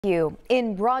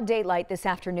In broad daylight this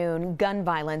afternoon, gun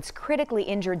violence critically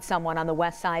injured someone on the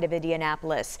west side of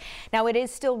Indianapolis. Now, it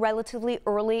is still relatively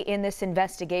early in this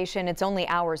investigation. It's only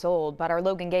hours old, but our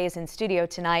Logan Gay is in studio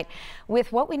tonight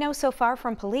with what we know so far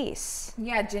from police.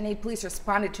 Yeah, Jenny, police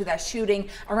responded to that shooting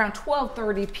around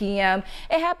 12:30 p.m.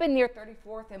 It happened near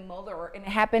 34th and Muller, and it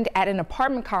happened at an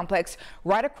apartment complex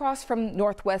right across from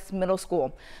Northwest Middle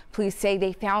School. Police say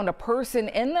they found a person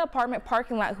in the apartment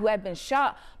parking lot who had been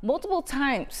shot multiple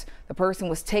times. The person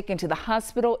was taken to the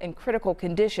hospital in critical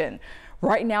condition.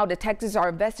 Right now, detectives are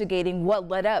investigating what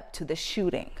led up to the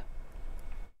shooting.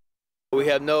 We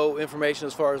have no information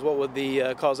as far as what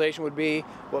the causation would be,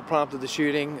 what prompted the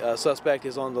shooting. Suspect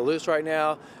is on the loose right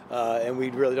now, and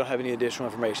we really don't have any additional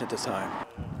information at this time.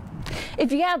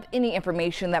 If you have any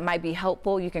information that might be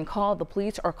helpful, you can call the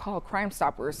police or call Crime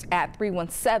Stoppers at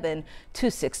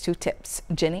 317-262-TIPS.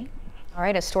 Jenny? All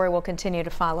right, a story we'll continue to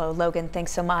follow. Logan,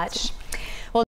 thanks so much.